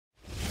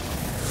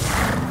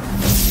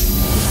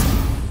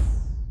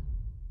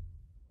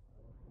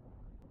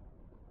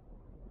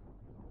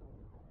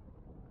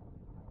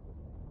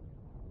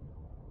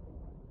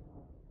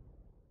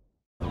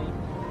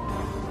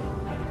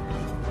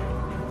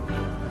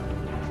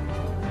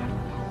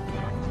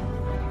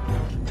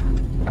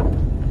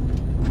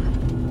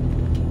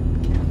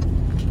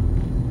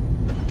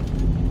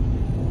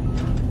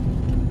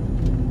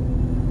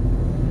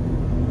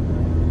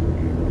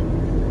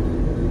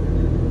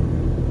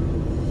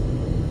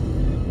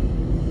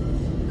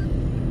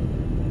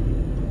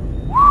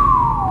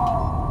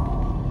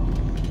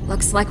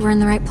Looks like we're in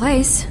the right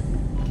place.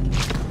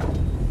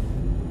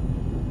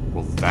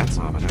 Well, that's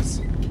ominous.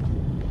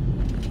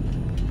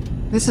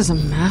 This is a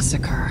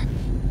massacre.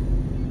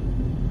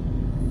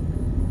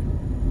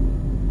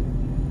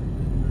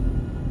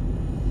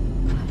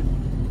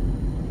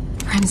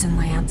 Crimson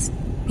Lance.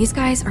 These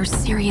guys are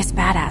serious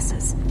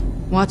badasses.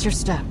 Watch your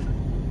step.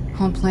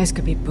 Whole place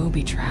could be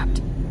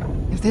booby-trapped.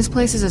 If this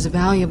place is as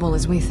valuable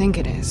as we think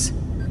it is,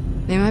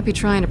 they might be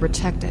trying to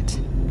protect it.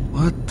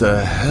 What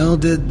the hell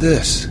did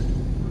this?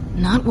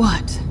 Not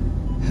what.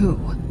 Who?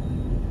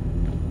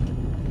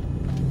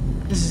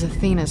 This is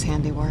Athena's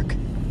handiwork.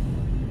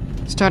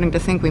 Starting to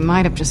think we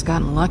might have just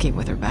gotten lucky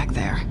with her back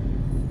there.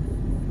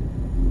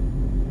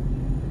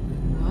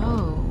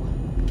 Whoa.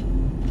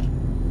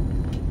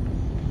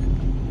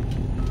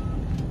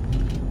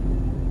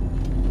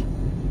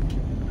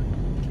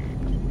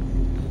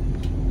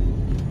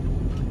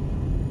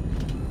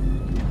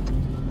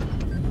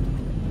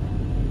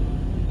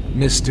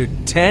 Mr.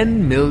 $10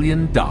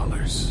 million.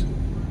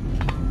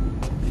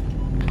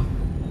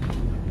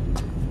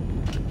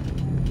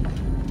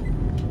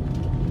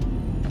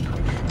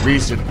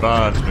 Reese and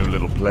Bond's new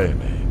little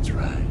playmates,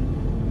 right?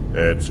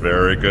 It's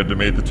very good to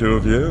meet the two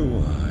of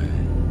you.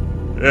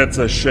 It's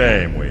a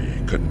shame we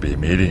couldn't be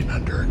meeting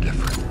under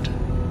different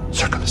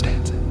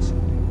circumstances.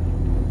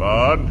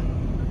 Bond?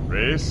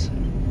 Reese?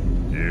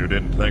 You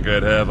didn't think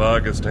I'd have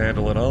August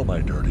handling all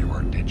my dirty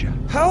work, did you?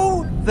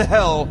 How the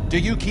hell do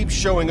you keep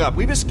showing up?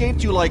 We've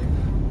escaped you like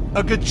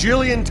a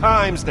gajillion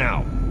times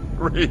now.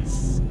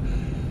 Reese.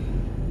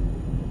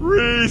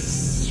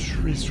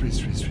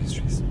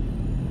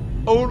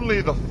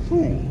 Only the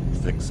fool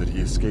thinks that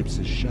he escapes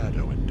his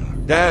shadow in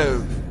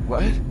dark.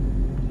 What?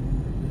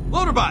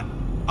 Loaderbot!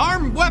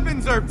 Armed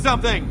weapons or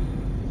something!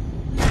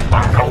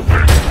 I'm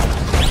helping.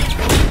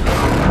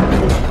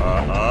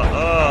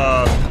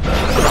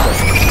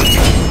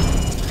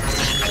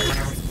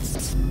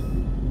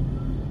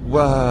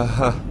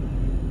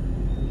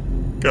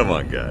 Come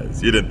on,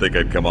 guys. You didn't think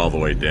I'd come all the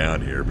way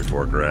down here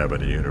before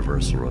grabbing a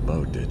universal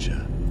remote, did you?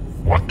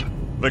 What?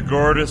 The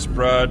Gortys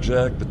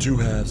Project, the two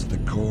halves of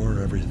the core,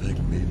 everything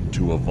leading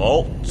to a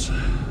vault.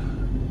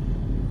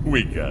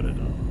 We got it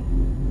all.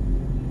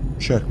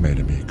 Checkmate,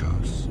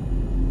 amigos.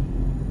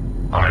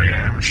 I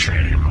am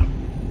shame.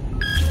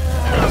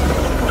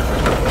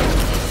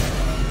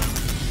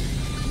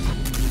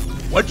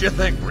 What'd you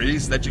think,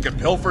 Reese? That you could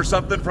pilfer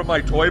something from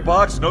my toy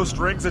box, no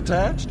strings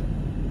attached?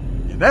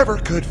 You never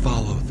could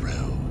follow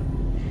through.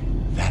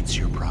 That's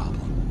your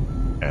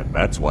problem. And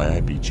that's why I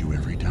beat you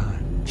every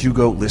time.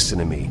 Hugo, listen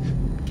to me.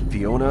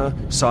 Fiona,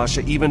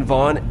 Sasha, even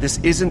Vaughn, this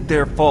isn't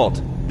their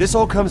fault. This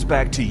all comes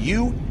back to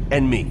you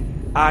and me.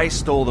 I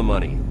stole the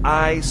money.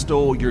 I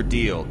stole your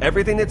deal.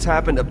 Everything that's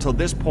happened up till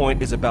this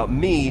point is about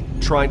me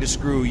trying to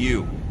screw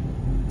you.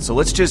 So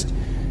let's just,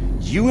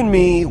 you and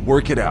me,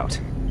 work it out.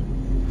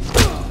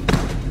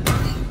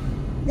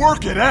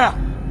 Work it out!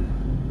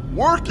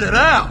 Work it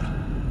out!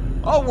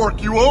 I'll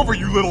work you over,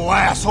 you little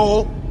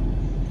asshole!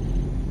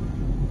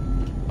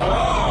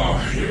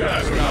 Oh, you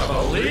guys are not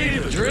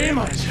believe the dream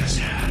I just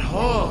had.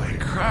 Holy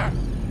crap.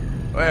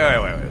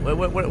 Wait.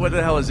 What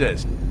the hell is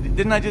this?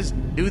 Didn't I just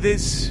do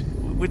this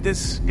with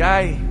this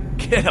guy?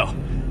 Kiddo,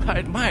 I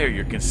admire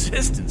your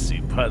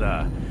consistency, but,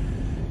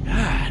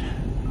 God.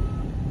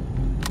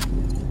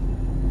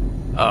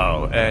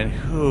 Oh, and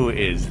who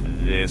is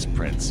this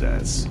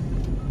princess?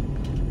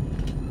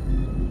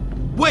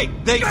 Wait,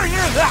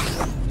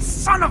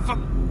 Son of a...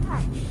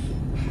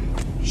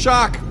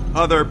 shock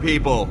other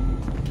people.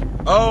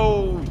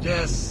 Oh,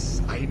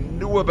 yes, I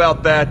knew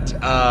about that.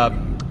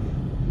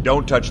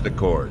 Don't touch the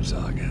cores,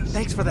 August.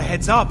 Thanks for the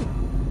heads up.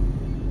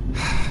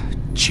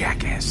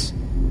 Jackass.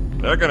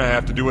 They're gonna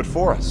have to do it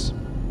for us.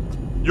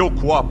 You'll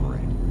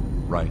cooperate,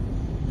 right?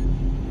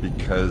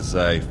 Because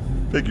I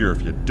figure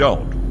if you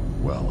don't,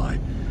 well,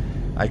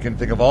 I can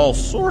think of all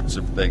sorts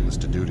of things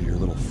to do to your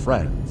little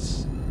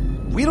friends.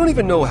 We don't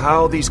even know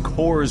how these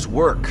cores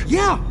work.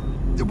 Yeah!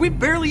 We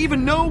barely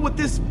even know what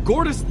this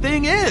Gortys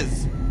thing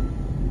is!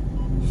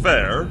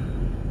 Fair.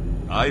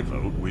 I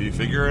vote we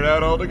figure it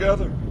out all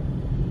together.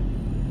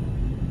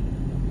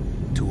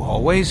 2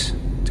 hallways,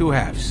 2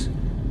 halves.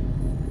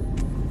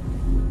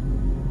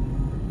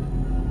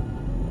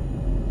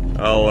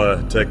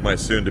 I'll take my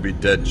soon-to-be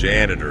dead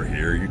janitor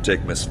here. You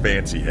take Miss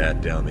Fancy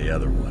Hat down the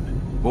other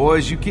one.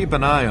 Boys, you keep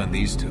an eye on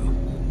these two.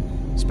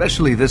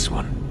 Especially this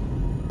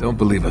one. Don't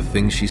believe a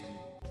thing she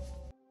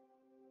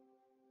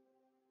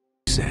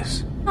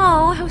says.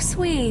 Oh, how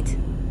sweet.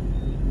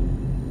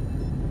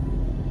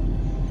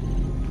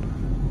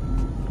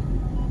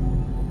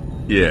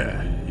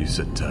 Yeah, you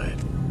sit tight.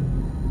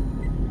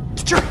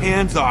 Get your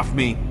hands off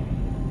me!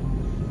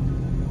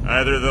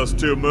 Either of those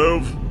two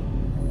move,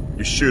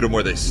 you shoot them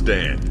where they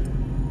stand.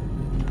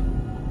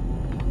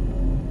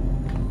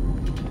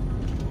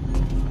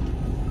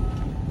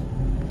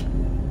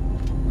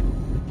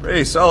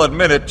 Grace, I'll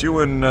admit it, you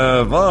and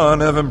Vaughn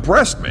have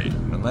impressed me,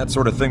 and that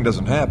sort of thing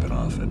doesn't happen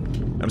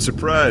often. I'm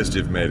surprised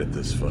you've made it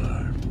this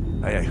far.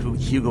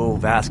 Hugo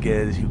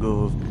Vasquez.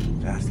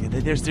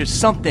 There's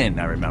something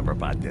I remember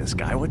about this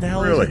guy. What the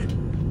hell is Really?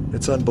 it?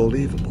 It's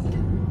unbelievable.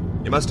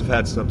 You must have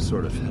had some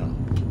sort of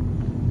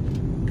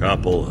help.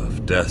 Couple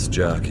of desk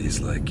jockeys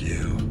like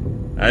you.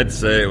 I'd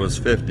say it was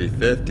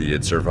 50-50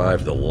 you'd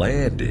survive the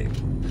landing.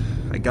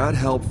 I got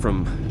help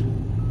from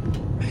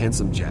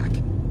Handsome Jack.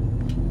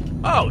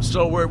 Oh,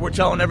 so we're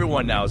telling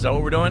everyone now. Is that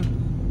what we're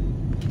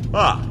doing?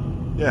 Ah,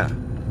 yeah.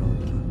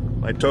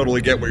 I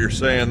totally get what you're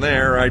saying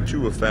there. I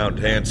too have found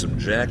Handsome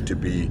Jack to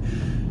be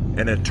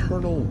an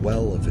eternal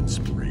well of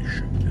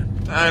inspiration.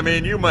 I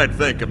mean, you might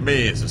think of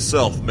me as a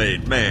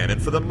self-made man,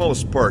 and for the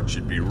most part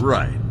you'd be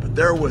right. But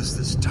there was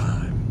this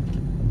time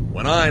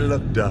when I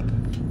looked up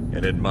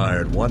and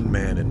admired one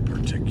man in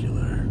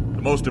particular.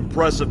 The most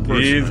impressive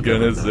person He's I've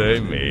gonna ever say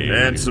known. me.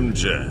 Handsome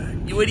Jack.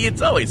 You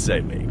idiots always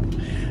say me.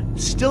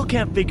 Still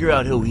can't figure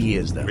out who he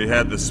is, though. We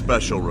had this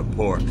special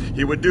rapport.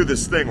 He would do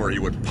this thing where he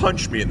would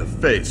punch me in the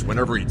face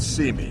whenever he'd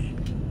see me.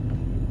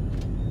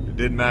 It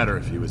didn't matter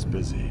if he was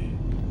busy.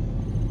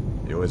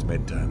 He always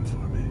made time for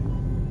me.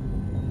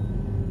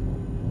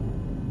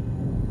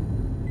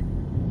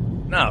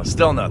 No,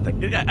 still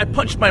nothing. I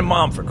punched my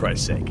mom, for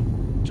Christ's sake.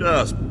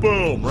 Just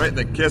boom, right in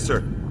the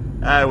kisser.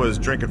 I was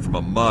drinking from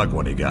a mug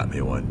when he got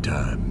me one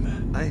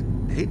time. I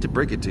hate to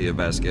break it to you,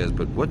 Vasquez,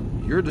 but what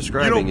you're You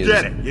describing don't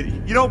get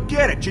it. You don't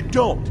get it. You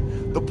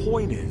don't. The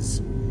point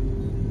is,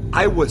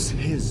 I was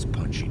his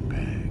punching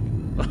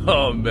bag.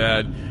 Oh,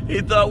 man.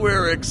 He thought we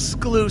were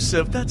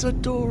exclusive. That's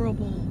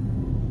adorable.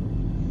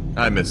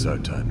 I miss our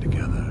time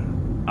together.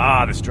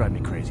 Ah, this drives me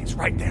crazy. It's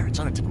right there. It's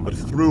on the tip of my But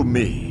through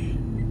me,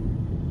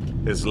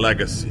 his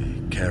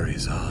legacy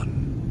carries on.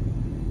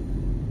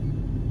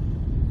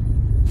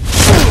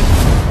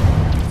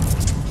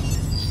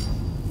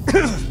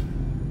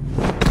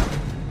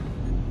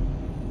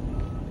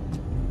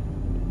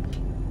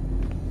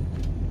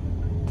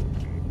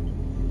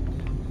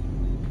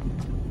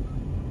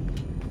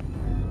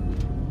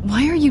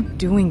 Why are you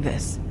doing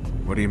this?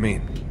 What do you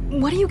mean?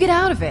 What do you get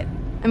out of it?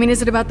 I mean,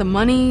 is it about the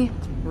money?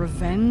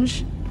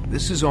 Revenge?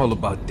 This is all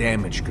about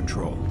damage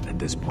control at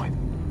this point.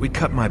 We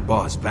cut my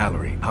boss,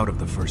 Valerie, out of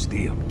the first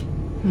deal.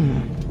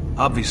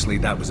 Obviously,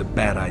 that was a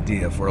bad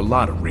idea for a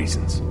lot of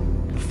reasons.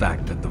 The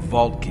fact that the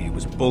vault key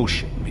was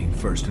bullshit being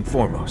first and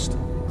foremost.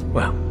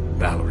 Well,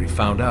 Valerie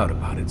found out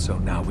about it, so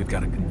now we've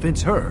got to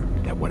convince her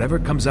that whatever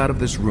comes out of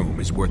this room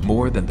is worth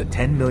more than the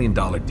 $10 million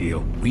deal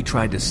we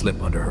tried to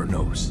slip under her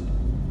nose.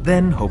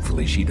 Then,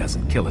 hopefully, she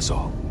doesn't kill us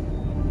all.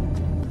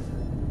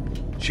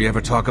 She ever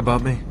talk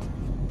about me?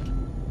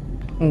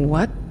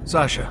 What?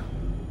 Sasha,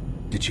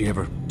 did she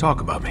ever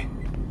talk about me?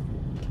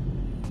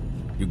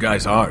 You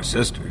guys are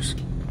sisters.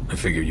 I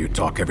figure you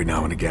talk every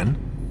now and again.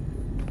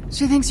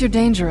 She thinks you're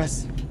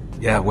dangerous.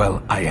 Yeah,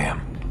 well, I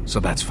am,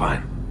 so that's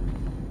fine.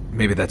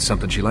 Maybe that's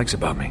something she likes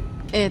about me.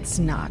 It's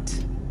not.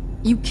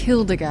 You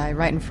killed a guy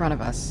right in front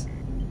of us.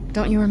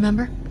 Don't you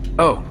remember?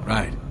 Oh,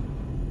 right.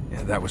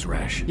 Yeah, that was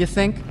rash. You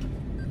think?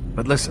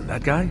 But listen,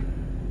 that guy?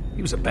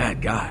 He was a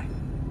bad guy.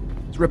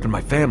 He's ripping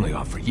my family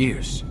off for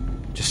years.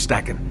 Just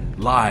stacking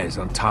lies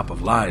on top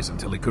of lies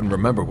until he couldn't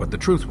remember what the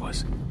truth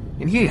was.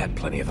 And he had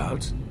plenty of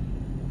outs.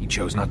 He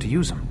chose not to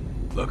use them.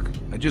 Look,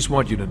 I just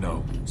want you to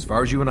know, as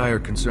far as you and I are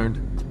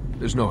concerned,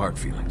 there's no hard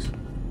feelings.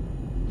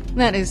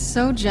 That is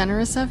so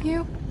generous of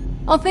you.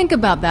 I'll think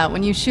about that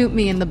when you shoot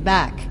me in the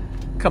back.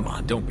 Come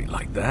on, don't be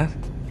like that.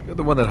 You're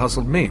the one that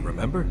hustled me,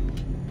 remember?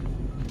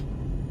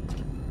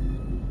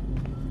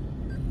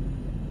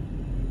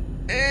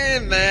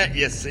 And that,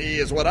 you see,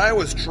 is what I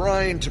was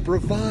trying to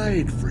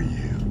provide for you.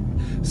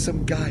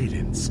 Some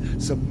guidance,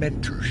 some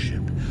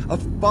mentorship, a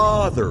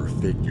father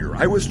figure.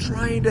 I was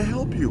trying to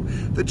help you.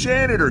 The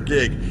janitor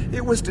gig,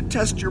 it was to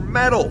test your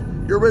mettle,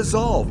 your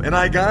resolve. And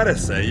I gotta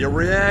say, you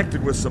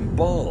reacted with some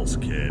balls,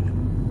 kid.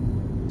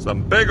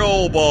 Some big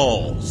old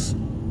balls.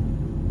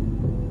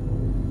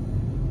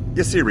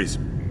 You see, Reese,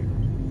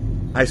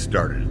 I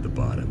started at the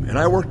bottom, and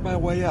I worked my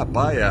way up.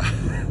 I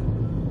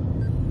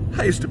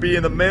used to be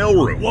in the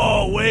mailroom.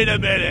 Whoa, wait a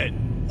minute.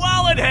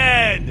 Wallet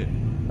head!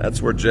 That's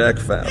where Jack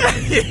found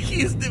me. He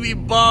used to be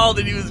bald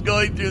and he was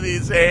going through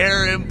these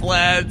hair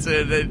implants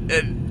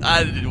and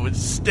I would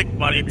stick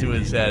money to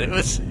his head. It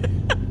was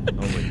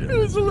it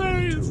was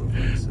hilarious.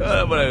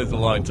 But it was a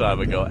long time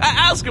ago.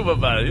 Ask him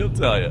about it. He'll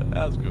tell you.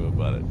 Ask him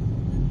about it.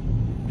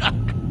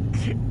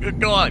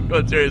 Go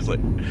on, seriously.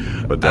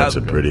 But that's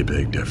a pretty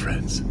big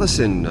difference.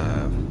 Listen,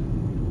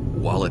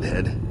 wallet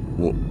head.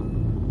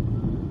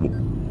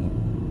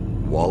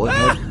 Wallet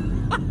head?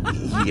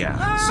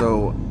 Yeah,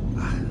 so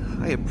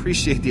I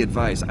appreciate the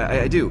advice.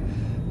 I do.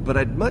 But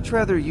I'd much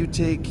rather you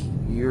take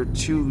your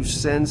 2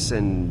 cents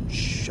and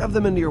shove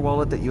them into your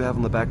wallet that you have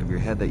on the back of your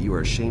head that you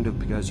are ashamed of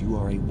because you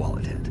are a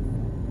wallet head.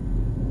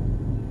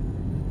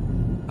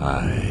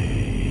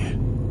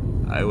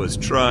 I was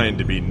trying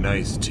to be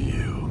nice to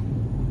you.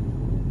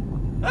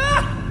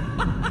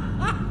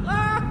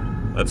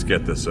 Let's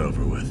get this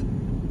over with.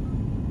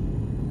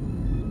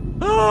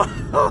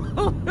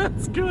 Oh,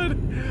 that's good.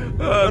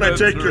 Oh, When I that's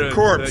take your right.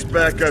 corpse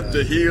back up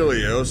to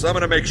Helios, I'm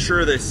gonna make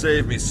sure they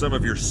save me some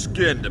of your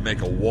skin to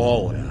make a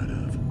wallet out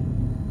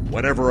of.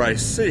 Whenever I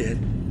see it,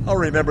 I'll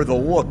remember the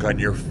look on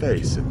your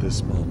face at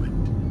this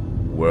moment.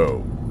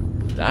 Whoa,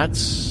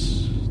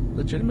 that's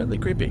legitimately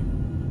creepy.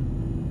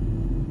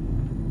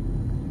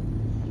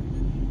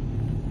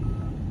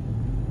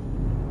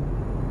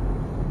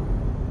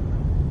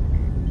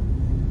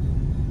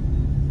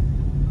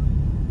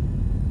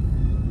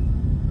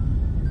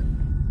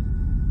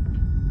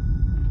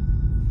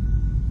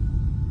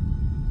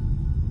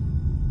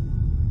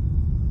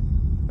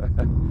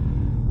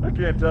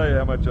 I can't tell you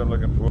how much I'm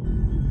looking for.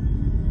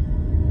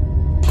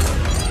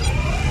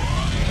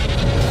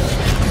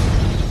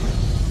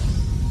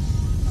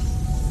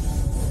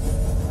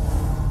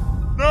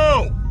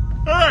 No!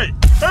 Hey!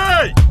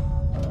 Hey!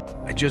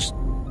 I just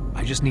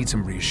need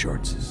some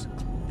reassurances.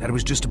 That it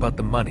was just about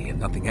the money and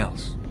nothing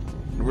else.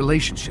 And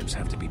relationships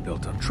have to be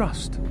built on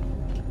trust.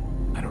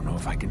 I don't know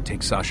if I can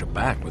take Sasha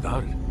back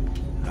without it.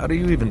 How do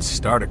you even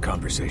start a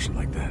conversation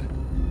like that?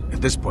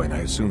 At this point, I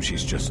assume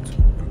she's just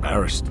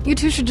embarrassed. You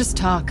two should just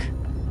talk.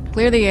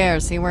 Clear the air,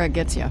 see where it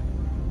gets you.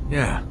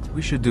 Yeah,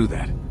 we should do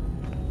that.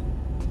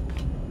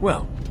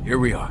 Well, here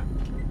we are.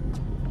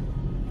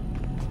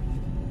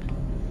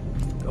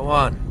 Go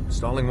on.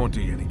 Stalling won't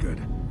do you any good.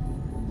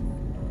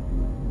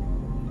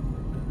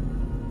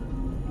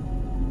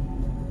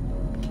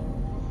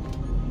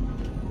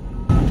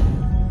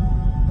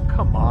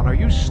 Come on, are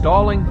you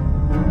stalling?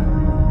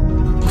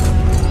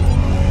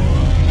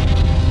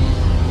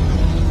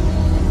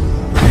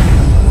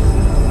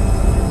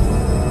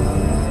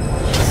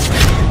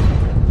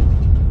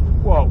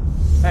 Whoa.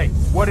 Hey,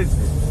 what is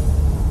this?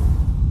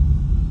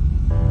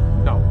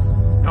 No.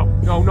 No,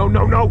 no, no,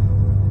 no, no!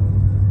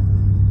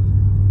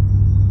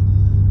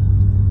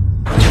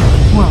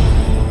 Whoa.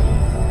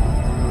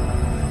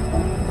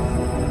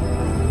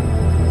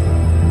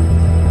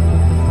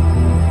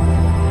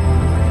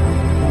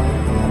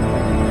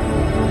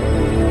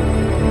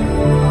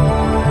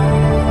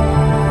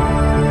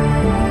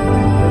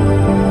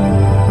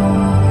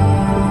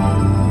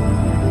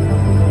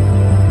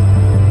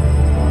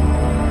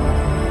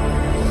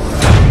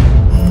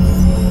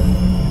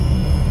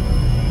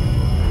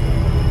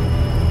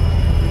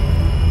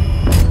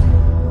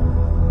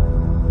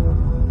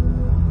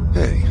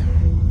 Hey.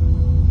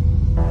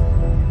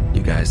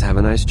 You guys have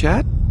a nice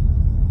chat?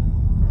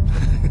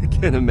 I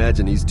can't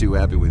imagine he's too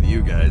happy with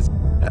you guys.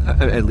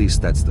 At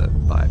least that's the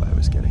vibe I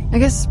was getting. I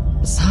guess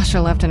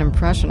Sasha left an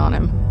impression on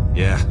him.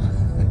 Yeah,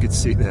 I could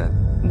see that.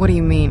 What do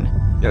you mean?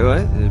 Yeah,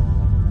 what?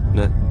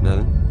 Nothing.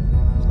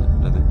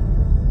 Nothing.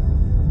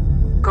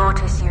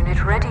 Gortys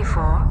unit ready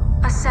for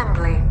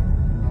assembly.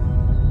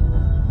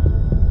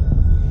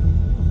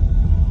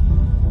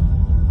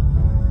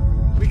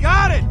 We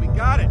got it! We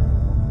got it!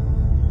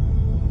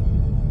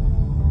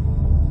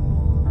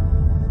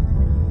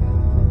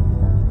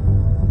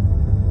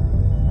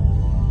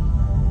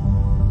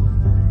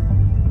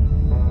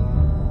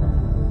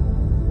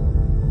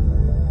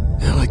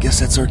 Well, I guess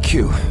that's our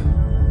cue.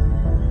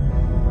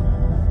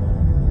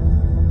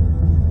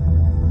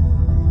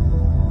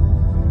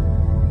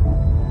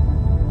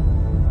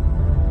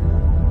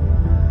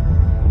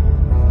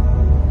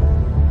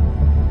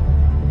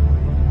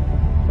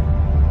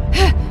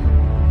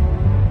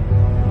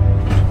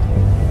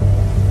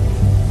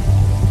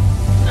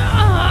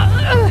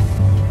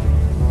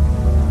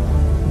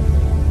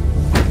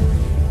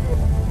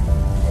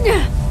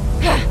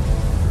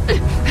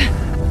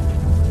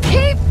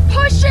 Keep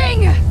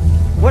pushing!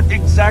 What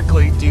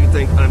exactly do you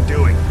think I'm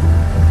doing?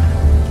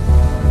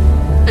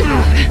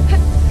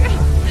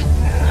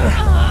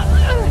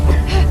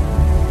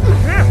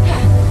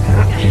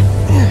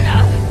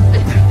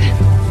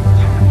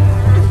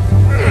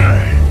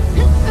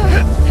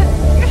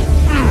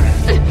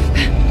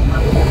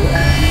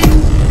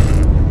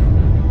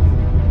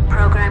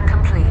 Program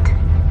complete.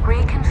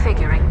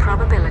 Reconfiguring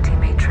probability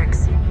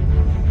matrix.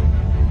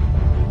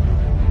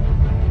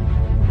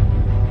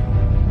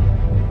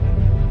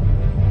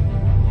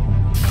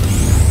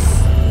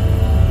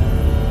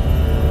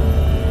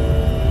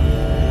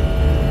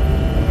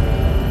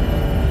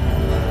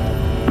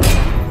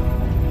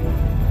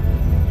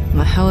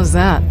 The hell is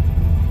that?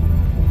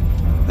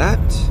 That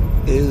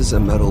is a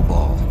metal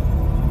ball.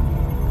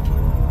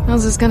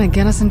 How's this gonna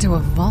get us into a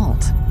vault?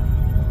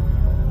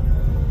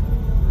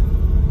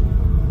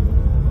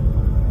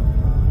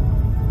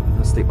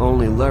 That's the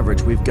only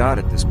leverage we've got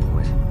at this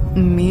point.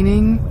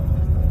 Meaning?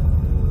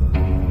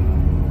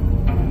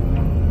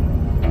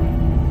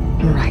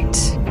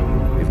 Right.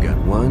 We've got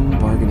one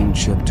bargaining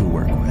chip to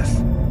work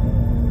with.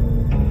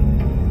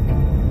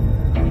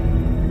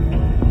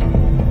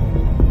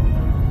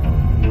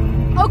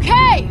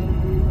 Okay!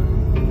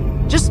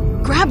 Just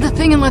grab the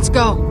thing and let's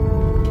go.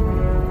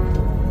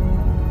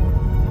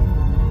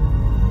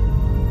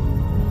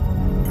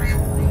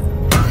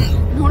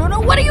 No, no, no,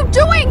 what are you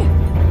doing?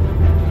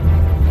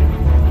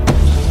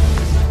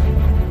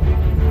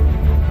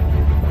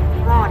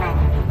 Warning.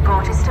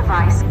 Gortys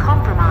device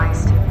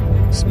compromised.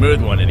 This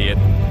Smooth one, idiot.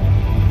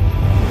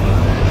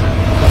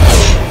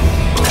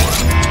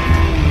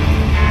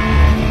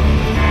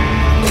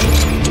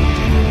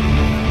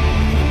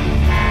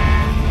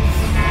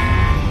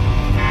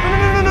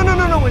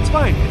 No, it's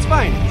fine. It's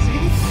fine. See?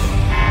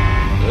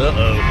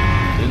 Uh-oh.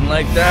 Didn't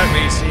like that,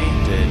 Reese.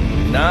 Did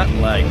not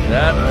like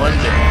that one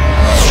bit.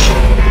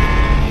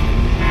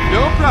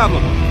 No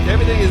problem.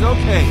 Everything is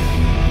okay.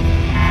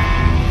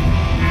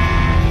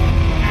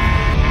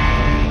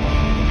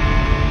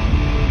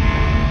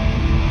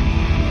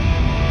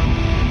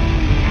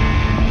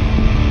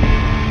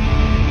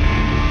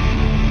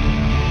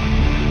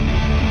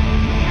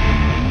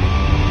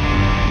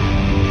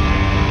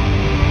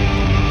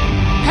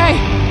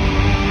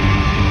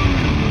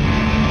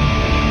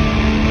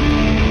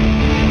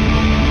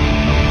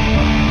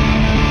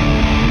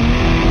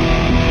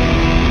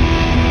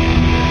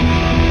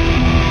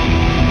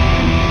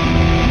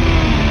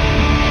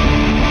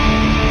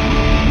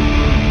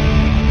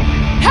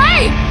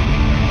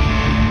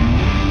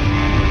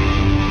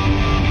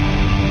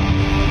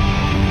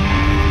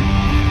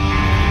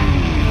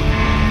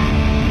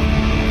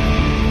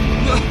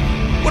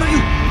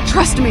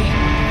 Trust me.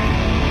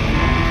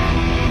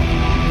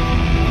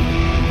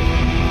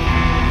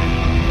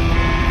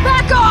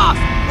 Back off!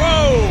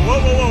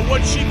 Whoa,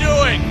 what's she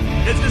doing?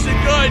 This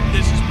isn't good,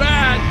 this is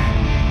bad.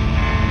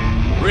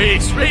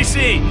 Reese,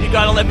 you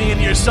gotta let me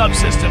into your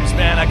subsystems,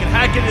 man. I can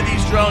hack into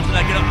these drones and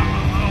I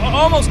can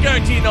almost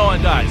guarantee no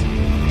one dies.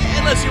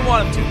 Unless you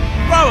want them to.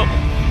 Probably.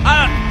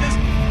 Just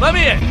let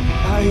me in.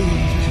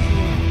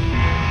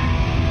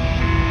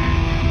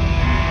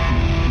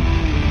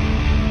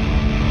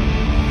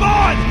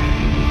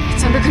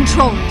 It's under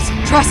control, Reese.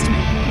 Trust me.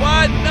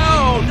 What?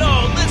 No,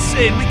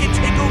 listen. We can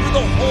take over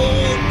the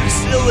whole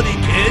facility,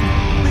 kid.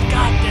 We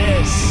got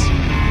this.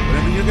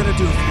 Whatever you're gonna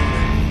do,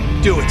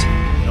 Fiona, do it.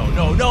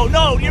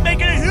 No. You're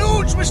making a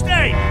huge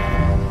mistake.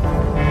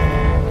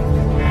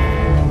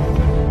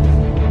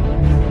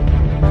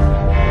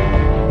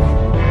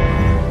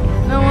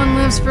 No one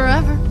lives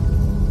forever.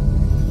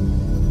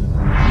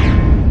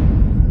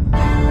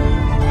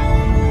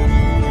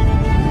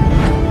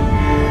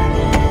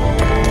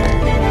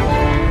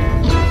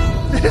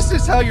 This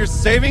is how you're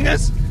saving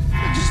us?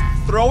 Just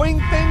throwing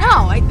things?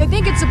 No, I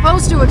think it's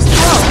supposed to explode.